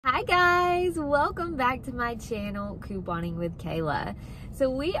Hi guys, welcome back to my channel, Couponing with Kayla. So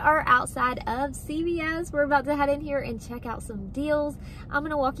we are outside of CVS. We're about to head in here and check out some deals. I'm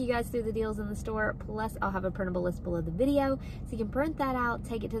gonna walk you guys through the deals in the store, plus I'll have a printable list below the video so you can print that out,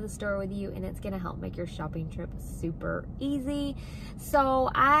 take it to the store with you, and it's gonna help make your shopping trip super easy.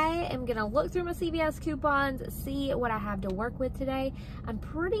 So I am gonna look through my CVS coupons, see what I have to work with today. I'm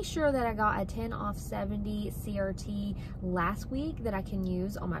pretty sure that I got a 10 off 70 CRT last week that I can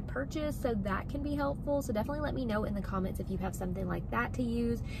use on my purchase, so that can be helpful. So definitely let me know in the comments if you have something like that to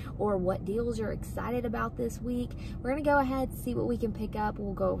use or what deals you're excited about this week. We're gonna go ahead, see what we can pick up.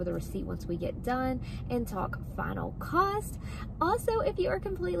 We'll go over the receipt once we get done and talk final cost. Also, if you are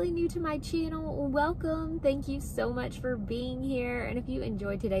completely new to my channel, welcome. Thank you so much for being here. And if you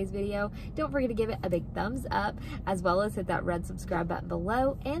enjoyed today's video, don't forget to give it a big thumbs up, as well as hit that red subscribe button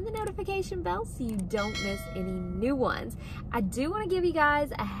below and the notification bell so you don't miss any new ones. I do want to give you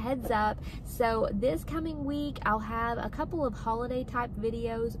guys a heads up. So this coming week, I'll have a couple of holiday type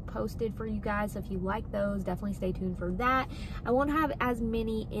videos posted for you guys. So if you like those, definitely stay tuned for that. I won't have as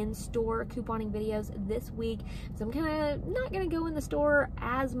many in-store couponing videos this week, so I'm kind of not going to go in the store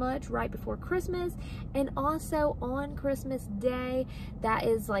as much right before Christmas. And also on Christmas Day, that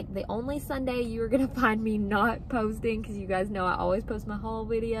is like the only Sunday you're going to find me not posting, because you guys know I always post my haul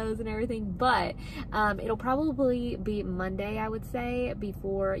videos and everything, but it'll probably be Monday, I would say,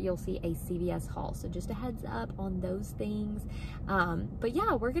 before you'll see a CVS haul. So just a heads up on those things. But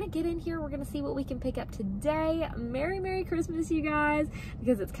yeah, we're gonna get in here, we're gonna see what we can pick up today. Merry Christmas, you guys,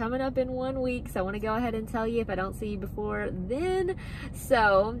 because it's coming up in 1 week, so I want to go ahead and tell you if I don't see you before then.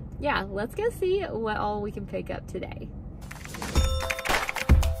 So yeah, let's go see what all we can pick up today.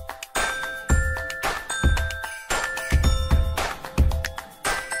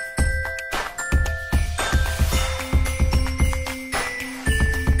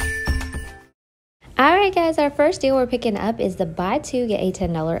 Alright guys, our first deal we're picking up is the buy two, get a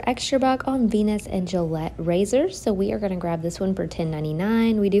 $10 extra buck on Venus and Gillette razors. So we are going to grab this one for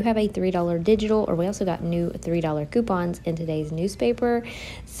 $10.99. We do have a $3 digital, or we also got new $3 coupons in today's newspaper.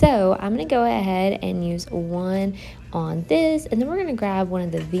 So I'm going to go ahead and use one on this, and then we're going to grab one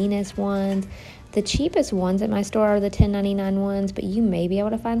of the Venus ones. The cheapest ones at my store are the $10.99 ones, but you may be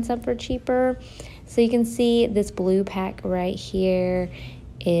able to find some for cheaper. So you can see this blue pack right here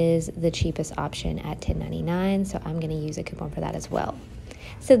is the cheapest option at $10.99, so I'm going to use a coupon for that as well.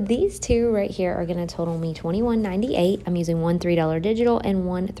 So these two right here are going to total me $21.98. I'm using one $3 digital and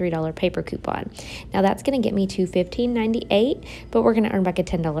one $3 paper coupon. Now that's going to get me to $15.98, but we're going to earn back a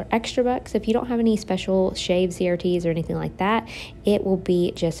 $10 extra buck. So if you don't have any special shave CRTs or anything like that, it will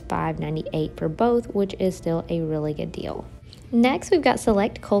be just $5.98 for both, which is still a really good deal. Next, we've got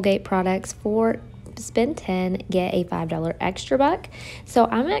select Colgate products for spend 10, get a $5 extra buck. So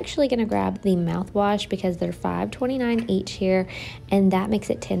I'm actually going to grab the mouthwash because they're $5.29 each here, and that makes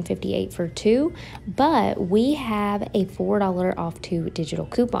it $10.58 for two. But we have a $4 off two digital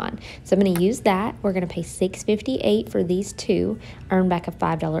coupon, so I'm going to use that. We're going to pay $6.58 for these two, earn back a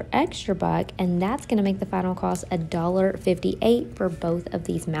 $5 extra buck, and that's going to make the final cost $1.58 for both of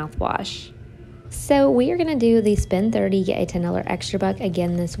these mouthwash. So we are going to do the spend 30, get a $10 extra buck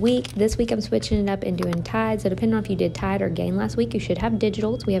again this week. This week I'm switching it up and doing Tide. So depending on if you did Tide or Gain last week, you should have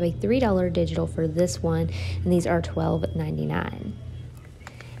digitals. We have a $3 digital for this one, and these are $12.99.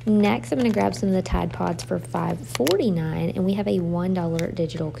 Next, I'm going to grab some of the Tide Pods for $5.49, and we have a $1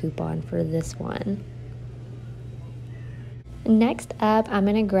 digital coupon for this one. Next up, I'm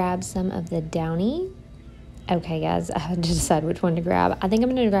going to grab some of the Downy. Okay guys, I had to decide which one to grab. I think I'm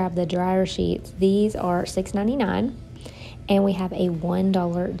going to grab the dryer sheets. These are $6.99, and we have a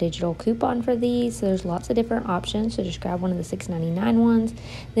 $1 digital coupon for these. So there's lots of different options, so just grab one of the $6.99 ones.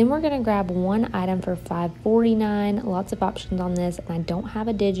 Then we're going to grab one item for $5.49. Lots of options on this, and I don't have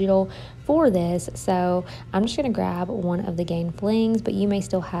a digital for this, so I'm just going to grab one of the Gain Flings, but you may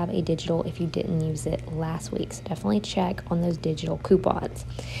still have a digital if you didn't use it last week, so definitely check on those digital coupons.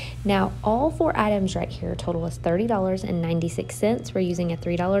 Now all four items right here total us $30.96. We're using a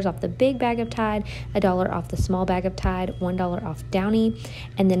 $3 off the big bag of Tide, $1 off the small bag of Tide, $1 off Downy,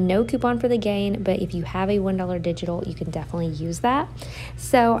 and then no coupon for the Gain, but if you have a $1 digital, you can definitely use that.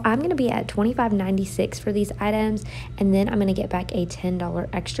 So I'm going to be at $25.96 for these items, and then I'm going to get back a $10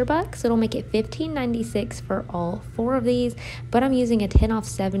 extra buck, so it'll make it $15.96 for all four of these, but I'm using a 10 off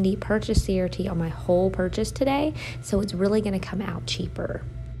 70 purchase CRT on my whole purchase today, so it's really going to come out cheaper.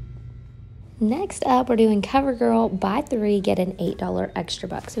 Next up, we're doing CoverGirl, buy 3, get an $8 extra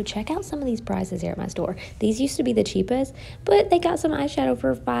buck. So check out some of these prices here at my store. These used to be the cheapest, but they got some eyeshadow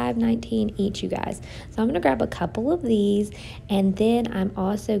for $5.19 each, you guys. So I'm going to grab a couple of these, and then I'm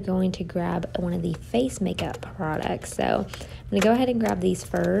also going to grab one of the face makeup products. So I'm going to go ahead and grab these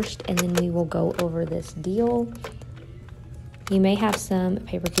first, and then we will go over this deal. You may have some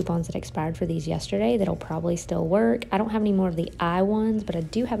paper coupons that expired for these yesterday that'll probably still work. I don't have any more of the eye ones, but I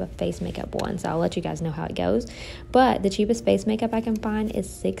do have a face makeup one, so I'll let you guys know how it goes. But the cheapest face makeup I can find is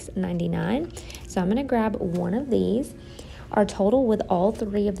 $6.99. So I'm going to grab one of these. Our total with all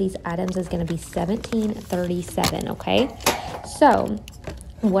 3 of these items is going to be $17.37, okay? So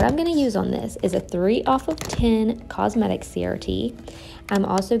what I'm going to use on this is a 3 off of 10 cosmetics CRT. I'm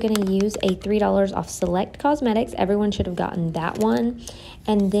also going to use a $3 off select cosmetics. Everyone should have gotten that one.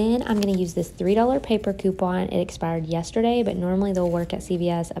 And then I'm going to use this $3 paper coupon. It expired yesterday, but normally they'll work at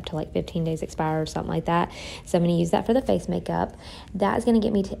CVS up to like 15 days expire or something like that. So I'm going to use that for the face makeup. That is going to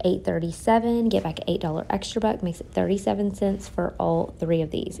get me to $8.37. Get back an $8 extra buck. Makes it 37 cents for all 3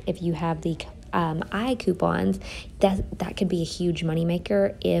 of these. If you have the eye coupons, that could be a huge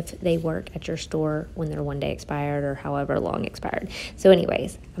moneymaker if they work at your store when they're 1 day expired or however long expired. So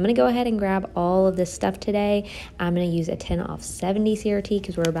anyways, I'm going to go ahead and grab all of this stuff today. I'm going to use a 10 off 70 CRT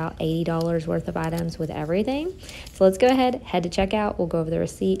because we're about $80 worth of items with everything. So let's go ahead, head to checkout. We'll go over the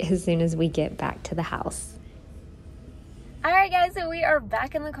receipt as soon as we get back to the house. Alright guys, so we are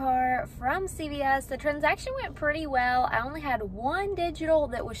back in the car from CVS. The transaction went pretty well. I only had one digital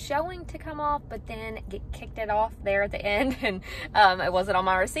that was showing to come off, but then kicked it off there at the end, and it wasn't on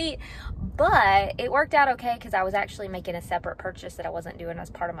my receipt. But it worked out okay because I was actually making a separate purchase that I wasn't doing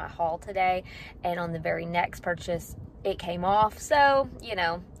as part of my haul today. And on the very next purchase, it came off. So, you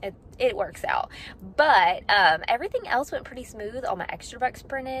know, it works out. But everything else went pretty smooth. All my extra bucks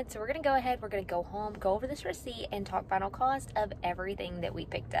printed. So we're going to go ahead. We're going to go home, go over this receipt, and talk final cost of everything that we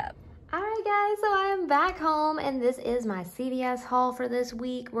picked up. Alright guys, so I am back home, and this is my CVS haul for this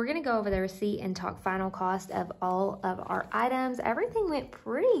week. We're going to go over the receipt and talk final cost of all of our items. Everything went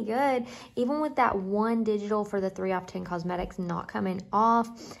pretty good, even with that one digital for the 3 off 10 cosmetics not coming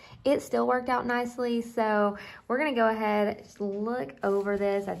off. It still worked out nicely, so we're going to go ahead, just look over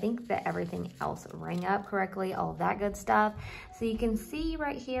this. I think that everything else rang up correctly, all of that good stuff. So you can see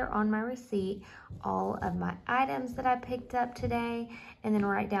right here on my receipt all of my items that I picked up today. And then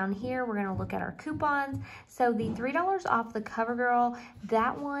right down here, we're going to look at our coupons. So the $3 off the CoverGirl,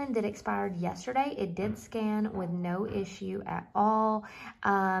 that one that expired yesterday, it did scan with no issue at all.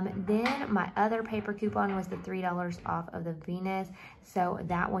 Then my other paper coupon was the $3 off of the Venus. So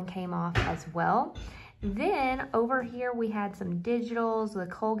that one came off as well. Then over here we had some digitals. The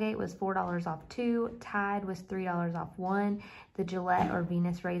Colgate was $4 off 2. Tide was $3 off 1. The Gillette or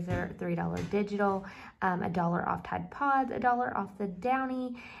Venus razor, $3 digital. $1 off Tide Pods, $1 off the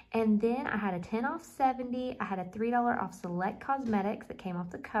Downy. And then I had a 10 off 70. I had a $3 off Select Cosmetics that came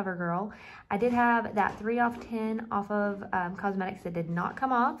off the CoverGirl. I did have that 3 off 10 off of cosmetics that did not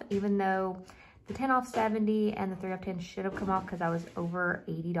come off, even though the 10 off 70 and the 3 off 10 should have come off because I was over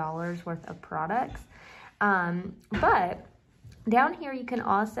 $80 worth of products. But down here you can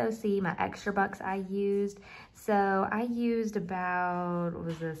also see my extra bucks I used. So I used about, what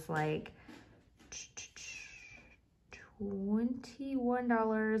was this, like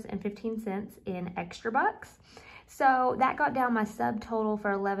 $21.15 in extra bucks. So that got down my subtotal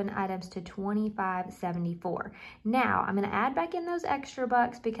for 11 items to $25.74. Now I'm going to add back in those extra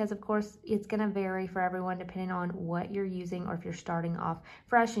bucks because of course it's going to vary for everyone depending on what you're using, or if you're starting off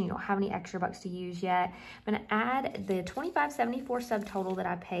fresh and you don't have any extra bucks to use yet. I'm going to add the $25.74 subtotal that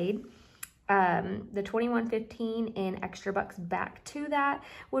I paid. The $21.15 in extra bucks back to that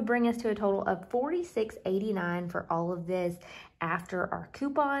would bring us to a total of $46.89 for all of this after our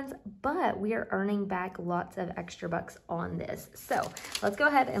coupons, but we are earning back lots of extra bucks on this. So let's go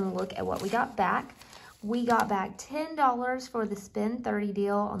ahead and look at what we got back. We got back $10 for the Spend 30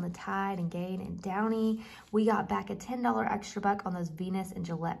 deal on the Tide and Gain and Downy. We got back a $10 extra buck on those Venus and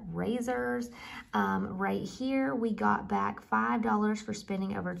Gillette razors. Right here, we got back $5 for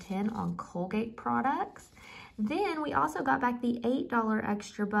spending over 10 on Colgate products. Then we also got back the $8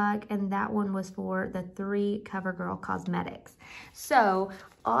 extra buck, and that one was for the 3 CoverGirl cosmetics. So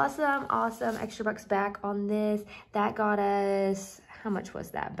awesome, awesome extra bucks back on this. That got us, how much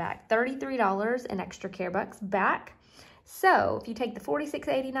was that back? $33 in extra care bucks back. So if you take the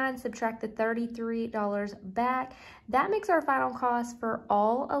 $46.89, subtract the $33 back, that makes our final cost for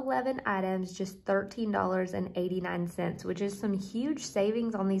all 11 items just $13.89, which is some huge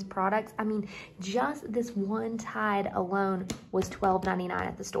savings on these products. I mean, just this one Tide alone was $12.99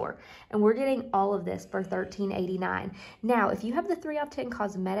 at the store, and we're getting all of this for $13.89. Now, if you have the 3 off 10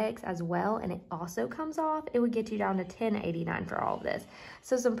 cosmetics as well, and it also comes off, it would get you down to $10.89 for all of this.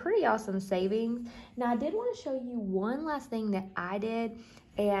 So some pretty awesome savings. Now, I did want to show you one last thing that I did,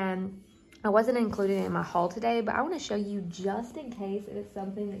 and I wasn't including it in my haul today, but I want to show you just in case if it's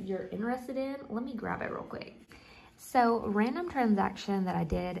something that you're interested in. Let me grab it real quick. So, random transaction that I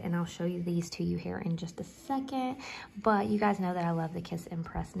did, and I'll show you these to you here in just a second, but you guys know that I love the Kiss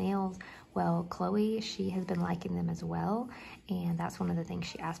Impress nails. Well, Chloe, she has been liking them as well, and that's one of the things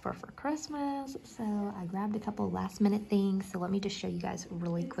she asked for Christmas, so I grabbed a couple last minute things. So let me just show you guys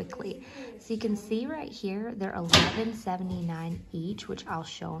really quickly. So you can see right here, they're $11.79 each, which I'll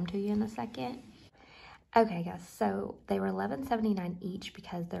show them to you in a second. Okay, guys, so they were $11.79 each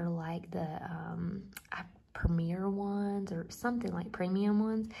because they're like the premier ones or something, like premium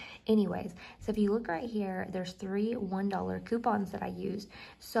ones. Anyways, so if you look right here, there's 3 $1 coupons that I used.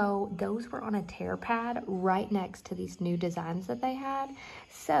 So those were on a tear pad right next to these new designs that they had.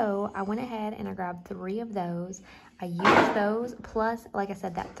 So I went ahead and I grabbed 3 of those. I used those, plus, like I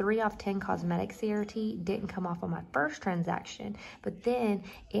said, that 3 off 10 cosmetic CRT didn't come off on my first transaction, but then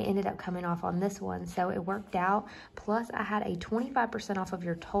it ended up coming off on this one, so it worked out. Plus, I had a 25% off of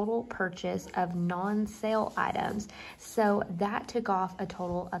your total purchase of non-sale items, so that took off a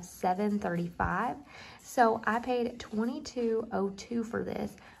total of $7.35. So I paid $22.02 for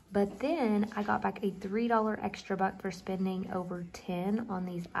this. But then I got back a $3 extra buck for spending over $10 on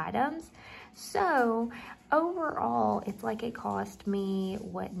these items. So overall, it's like it cost me,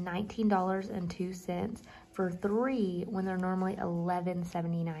 what, $19.02 for 3 when they're normally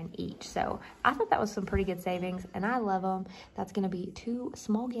 $11.79 each. So I thought that was some pretty good savings, and I love them. That's gonna be 2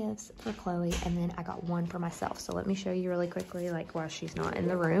 small gifts for Chloe, and then I got 1 for myself. So let me show you really quickly, like while she's not in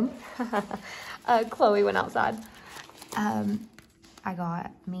the room. Chloe went outside. I got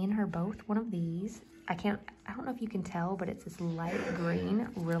me and her both one of these. I don't know if you can tell, but it's this light green,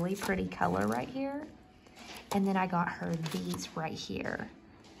 really pretty color right here. And then I got her these right here.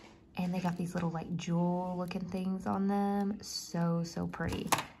 And they got these little like jewel looking things on them. So, so pretty.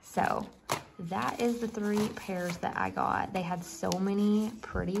 So that is the 3 pairs that I got. They had so many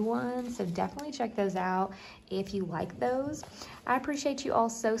pretty ones, so definitely check those out if you like those. I appreciate you all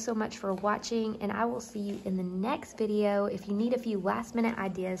so, so much for watching, and I will see you in the next video. If you need a few last minute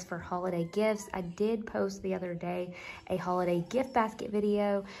ideas for holiday gifts, I did post the other day a holiday gift basket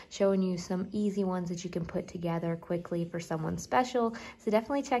video showing you some easy ones that you can put together quickly for someone special. So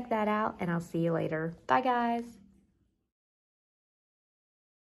definitely check that out, and I'll see you later. Bye, guys.